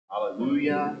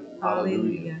Hallelujah.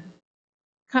 Hallelujah.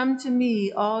 Come to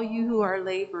me, all you who are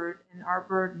labored and are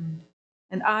burdened,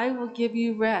 and I will give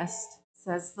you rest,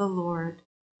 says the Lord.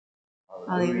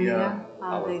 Hallelujah.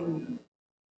 Hallelujah.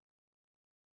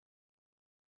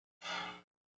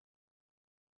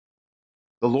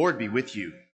 The Lord be with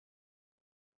you.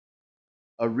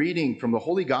 A reading from the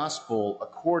Holy Gospel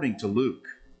according to Luke.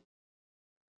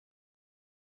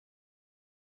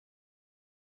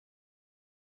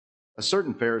 A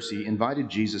certain Pharisee invited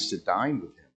Jesus to dine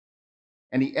with him,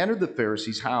 and he entered the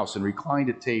Pharisee's house and reclined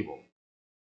at table.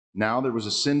 Now there was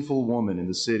a sinful woman in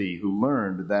the city who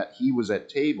learned that he was at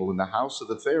table in the house of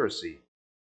the Pharisee.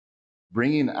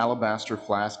 Bringing an alabaster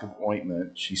flask of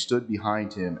ointment, she stood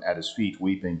behind him at his feet,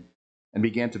 weeping, and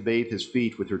began to bathe his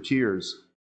feet with her tears.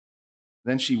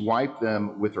 Then she wiped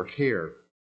them with her hair,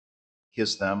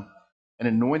 kissed them, and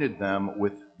anointed them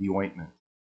with the ointment.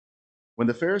 When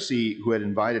the Pharisee who had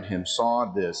invited him saw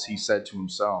this, he said to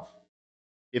himself,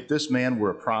 "If this man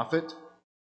were a prophet,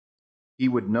 he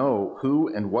would know who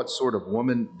and what sort of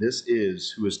woman this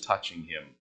is who is touching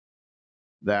him,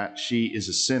 that she is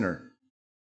a sinner."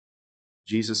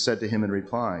 Jesus said to him in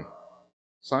reply,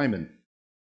 "Simon,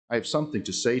 I have something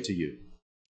to say to you."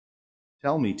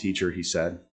 "Tell me, teacher," he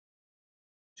said.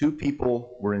 Two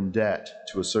people were in debt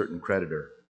to a certain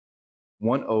creditor.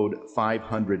 One owed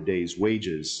 500 days'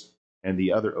 wages, and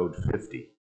the other owed 50.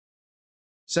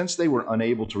 Since they were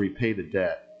unable to repay the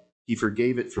debt, he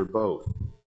forgave it for both.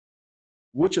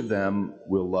 Which of them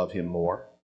will love him more?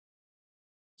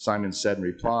 Simon said in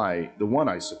reply, "The one,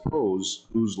 I suppose,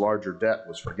 whose larger debt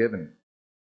was forgiven."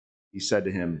 He said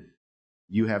to him,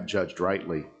 "You have judged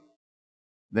rightly."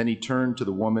 Then he turned to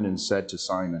the woman and said to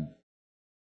Simon,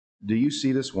 "Do you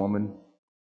see this woman?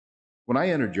 When I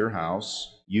entered your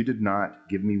house, you did not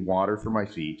give me water for my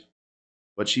feet,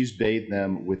 but she's bathed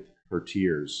them with her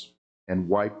tears and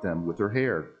wiped them with her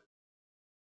hair.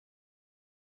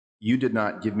 You did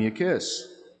not give me a kiss,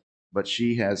 but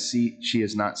she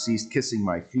has not ceased kissing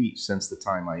my feet since the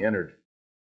time I entered.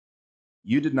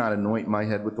 You did not anoint my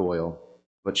head with oil,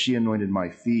 but she anointed my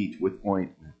feet with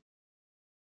ointment.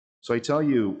 So I tell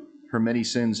you, her many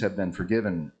sins have been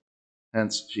forgiven,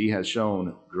 hence she has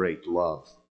shown great love.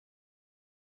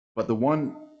 But the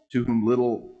one to whom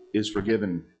little is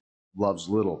forgiven loves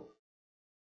little."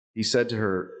 He said to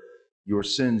her, "Your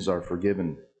sins are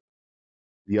forgiven."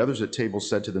 The others at table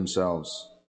said to themselves,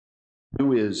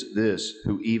 "Who is this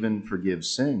who even forgives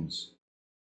sins?"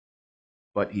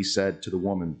 But he said to the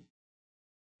woman,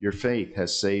 "Your faith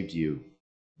has saved you.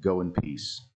 Go in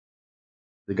peace."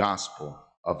 The Gospel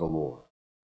of the Lord.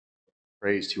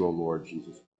 Praise to you, O Lord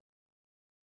Jesus.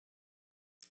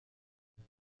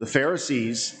 The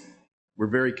Pharisees were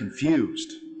very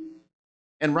confused,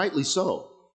 and rightly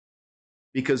so,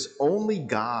 because only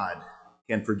God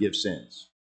can forgive sins.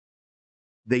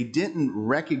 They didn't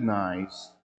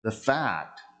recognize the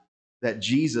fact that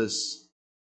Jesus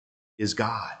is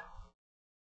God.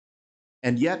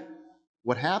 And yet,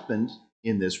 what happened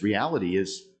in this reality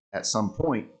is, at some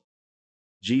point,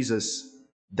 Jesus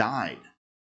died.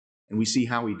 And we see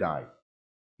how he died.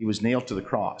 He was nailed to the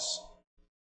cross.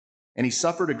 And he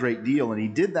suffered a great deal, and he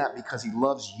did that because he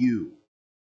loves you.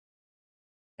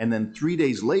 And then 3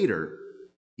 days later,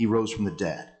 he rose from the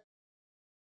dead.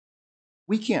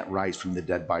 We can't rise from the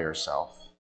dead by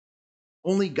ourselves.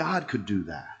 Only God could do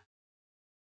that.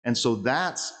 And so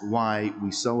that's why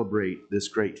we celebrate this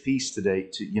great feast today,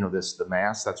 the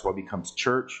Mass. That's why it becomes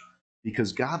church,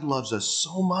 because God loves us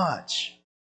so much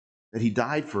that he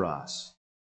died for us.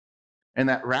 And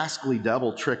that rascally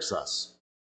devil tricks us.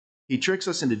 He tricks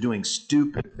us into doing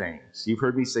stupid things. You've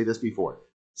heard me say this before.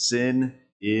 Sin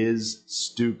is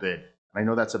stupid. I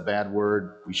know that's a bad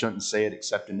word. We shouldn't say it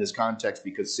except in this context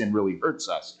because sin really hurts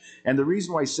us. And the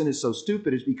reason why sin is so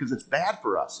stupid is because it's bad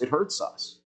for us. It hurts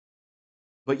us.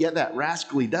 But yet that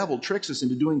rascally devil tricks us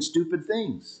into doing stupid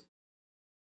things,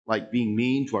 like being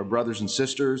mean to our brothers and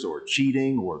sisters, or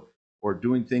cheating, or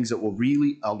doing things that will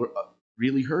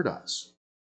really hurt us.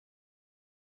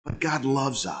 But God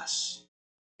loves us,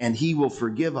 and he will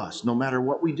forgive us no matter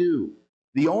what we do.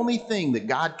 The only thing that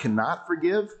God cannot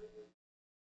forgive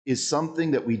is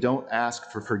something that we don't ask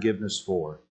for forgiveness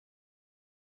for.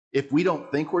 If we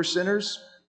don't think we're sinners,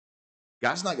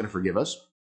 God's not going to forgive us.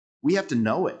 We have to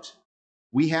know it.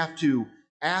 We have to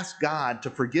ask God to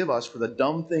forgive us for the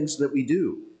dumb things that we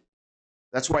do.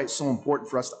 That's why it's so important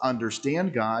for us to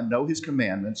understand God, know his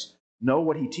commandments, know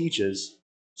what he teaches,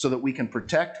 so that we can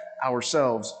protect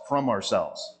ourselves from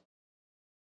ourselves.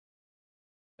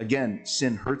 Again,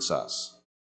 sin hurts us.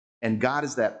 And God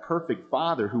is that perfect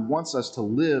Father who wants us to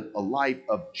live a life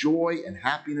of joy and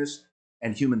happiness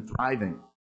and human thriving.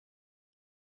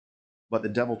 but the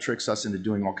devil tricks us into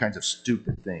doing all kinds of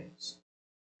stupid things.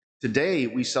 Today,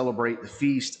 we celebrate the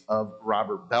feast of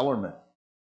Robert Bellermine.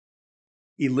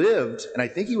 He lived, and I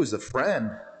think he was a friend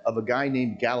of a guy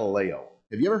named Galileo.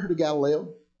 Have you ever heard of Galileo?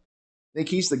 I think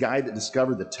he's the guy that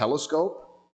discovered the telescope.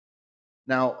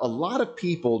 Now, a lot of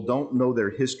people don't know their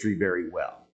history very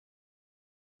well.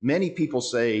 Many people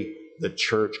say the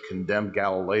church condemned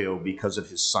Galileo because of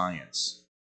his science.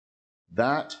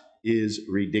 That is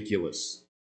ridiculous.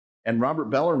 And Robert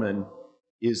Bellermine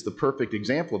is the perfect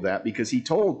example of that, because he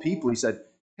told people, he said,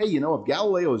 hey, you know, if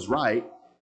Galileo is right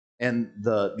and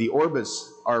the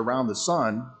orbits are around the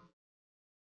sun,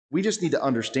 we just need to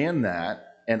understand that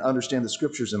and understand the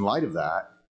scriptures in light of that,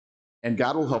 and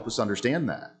God will help us understand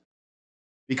that.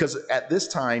 Because at this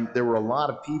time, there were a lot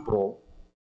of people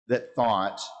that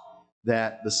thought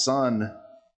that the sun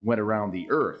went around the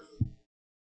earth.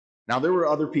 Now, there were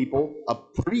other people, a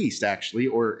priest actually,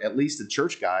 or at least a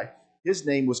church guy, his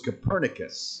name was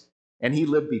Copernicus, and he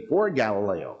lived before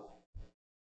Galileo.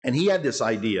 And he had this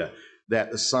idea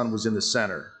that the sun was in the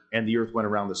center and the earth went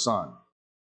around the sun.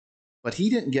 But he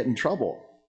didn't get in trouble.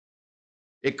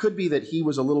 It could be that he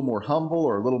was a little more humble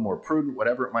or a little more prudent,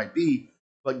 whatever it might be,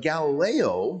 but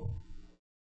Galileo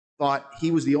thought he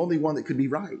was the only one that could be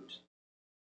right.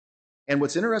 And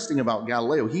what's interesting about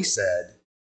Galileo, he said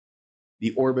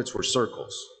the orbits were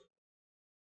circles.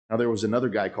 Now, there was another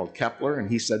guy called Kepler, and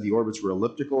he said the orbits were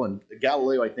elliptical, and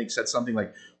Galileo, I think, said something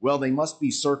like, well, they must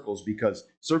be circles because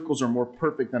circles are more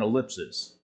perfect than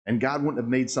ellipses, and God wouldn't have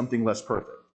made something less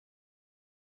perfect.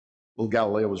 Well,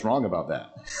 Galileo was wrong about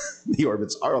that. The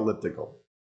orbits are elliptical.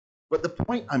 But the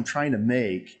point I'm trying to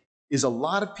make is a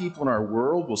lot of people in our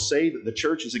world will say that the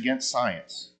church is against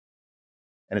science,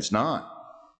 and it's not.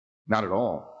 Not at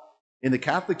all. In the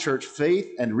Catholic Church, faith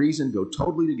and reason go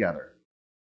totally together.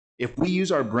 If we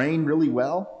use our brain really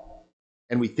well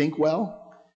and we think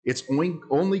well, it's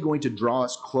only going to draw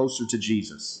us closer to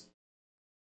Jesus.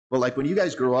 But like when you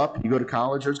guys grow up and you go to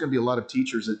college, there's going to be a lot of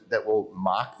teachers that will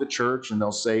mock the church, and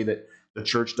they'll say that the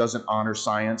church doesn't honor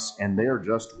science, and they're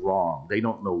just wrong. They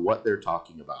don't know what they're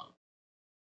talking about.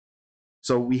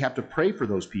 So we have to pray for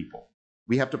those people.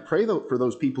 We have to pray for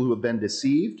those people who have been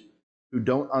deceived, who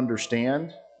don't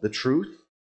understand the truth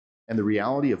and the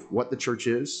reality of what the church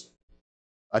is.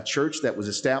 A church that was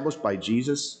established by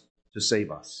Jesus to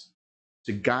save us,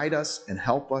 to guide us and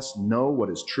help us know what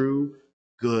is true,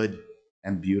 good,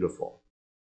 and beautiful.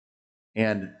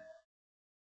 And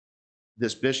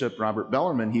this bishop, Robert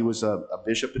Bellermine, he was a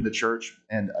bishop in the church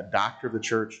and a doctor of the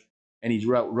church, and he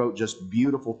wrote just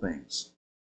beautiful things.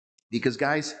 Because,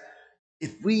 guys,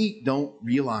 if we don't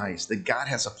realize that God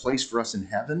has a place for us in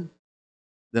heaven,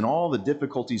 then all the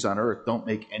difficulties on earth don't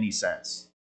make any sense.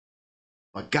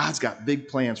 But God's got big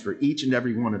plans for each and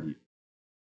every one of you.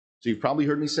 So you've probably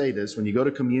heard me say this. When you go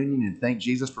to communion and thank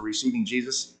Jesus for receiving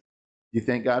Jesus, you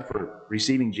thank God for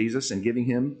receiving Jesus and giving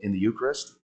him in the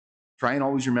Eucharist. Try and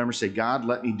always remember, say, God,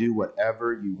 let me do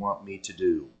whatever you want me to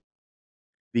do.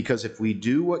 Because if we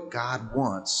do what God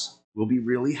wants, we'll be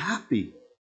really happy.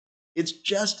 It's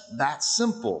just that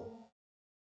simple.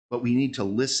 But we need to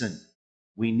listen.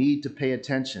 We need to pay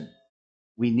attention.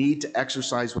 We need to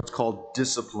exercise what's called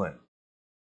discipline.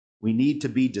 We need to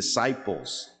be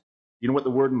disciples. You know what the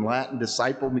word in Latin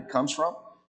disciple comes from?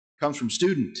 It comes from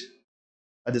student.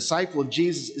 A disciple of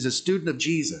Jesus is a student of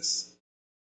Jesus.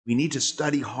 We need to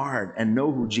study hard and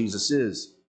know who Jesus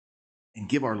is and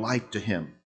give our life to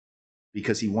him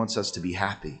because he wants us to be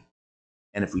happy.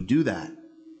 And if we do that,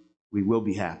 we will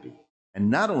be happy. And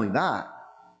not only that,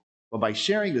 but by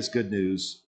sharing this good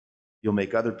news, you'll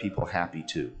make other people happy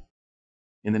too.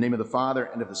 In the name of the Father,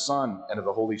 and of the Son, and of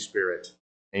the Holy Spirit.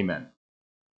 Amen.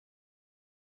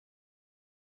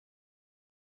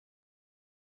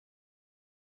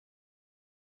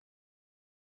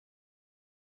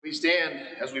 We stand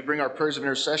as we bring our prayers of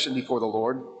intercession before the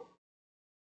Lord.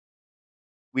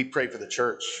 We pray for the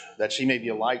church, that she may be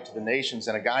a light to the nations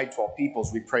and a guide to all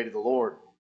peoples. We pray to the Lord.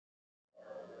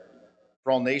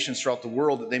 For all nations throughout the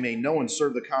world, that they may know and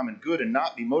serve the common good and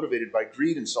not be motivated by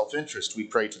greed and self-interest, we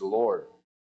pray to the Lord.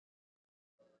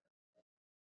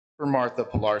 For Martha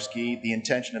Pilarski, the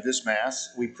intention of this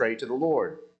Mass, we pray to the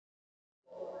Lord.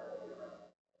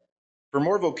 For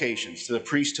more vocations to the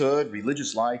priesthood,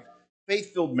 religious life,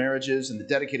 faith-filled marriages, and the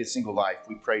dedicated single life,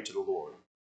 we pray to the Lord.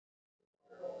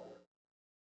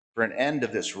 For an end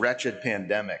of this wretched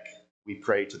pandemic, we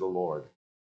pray to the Lord.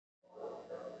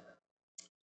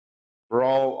 For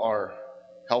all our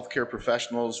healthcare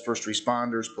professionals, first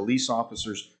responders, police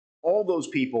officers, all those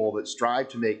people that strive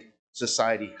to make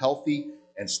society healthy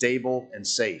and stable and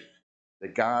safe,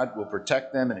 that God will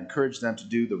protect them and encourage them to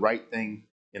do the right thing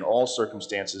In all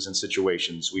circumstances and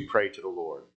situations, we pray to the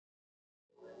Lord.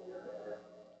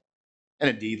 And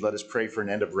indeed, let us pray for an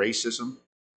end of racism,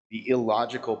 the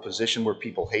illogical position where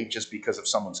people hate just because of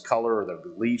someone's color or their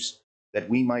beliefs, that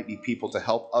we might be people to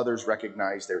help others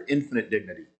recognize their infinite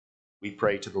dignity. We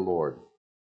pray to the Lord.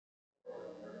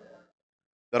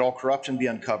 That all corruption be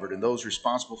uncovered and those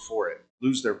responsible for it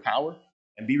lose their power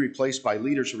and be replaced by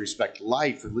leaders who respect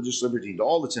life, religious liberty, and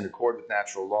all that's in accord with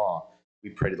natural law. We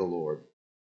pray to the Lord.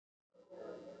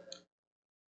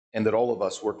 And that all of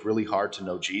us work really hard to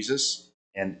know Jesus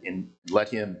and let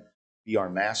him be our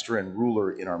master and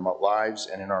ruler in our lives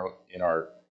and in our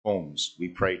homes. We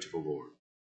pray to the Lord.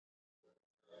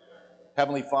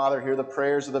 Heavenly Father, hear the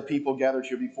prayers of the people gathered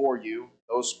here before you,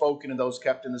 those spoken and those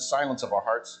kept in the silence of our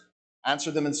hearts.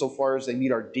 Answer them insofar as they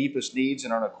meet our deepest needs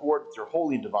and are in accord with your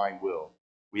holy and divine will.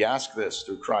 We ask this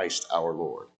through Christ our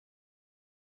Lord.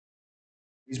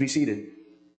 Please be seated.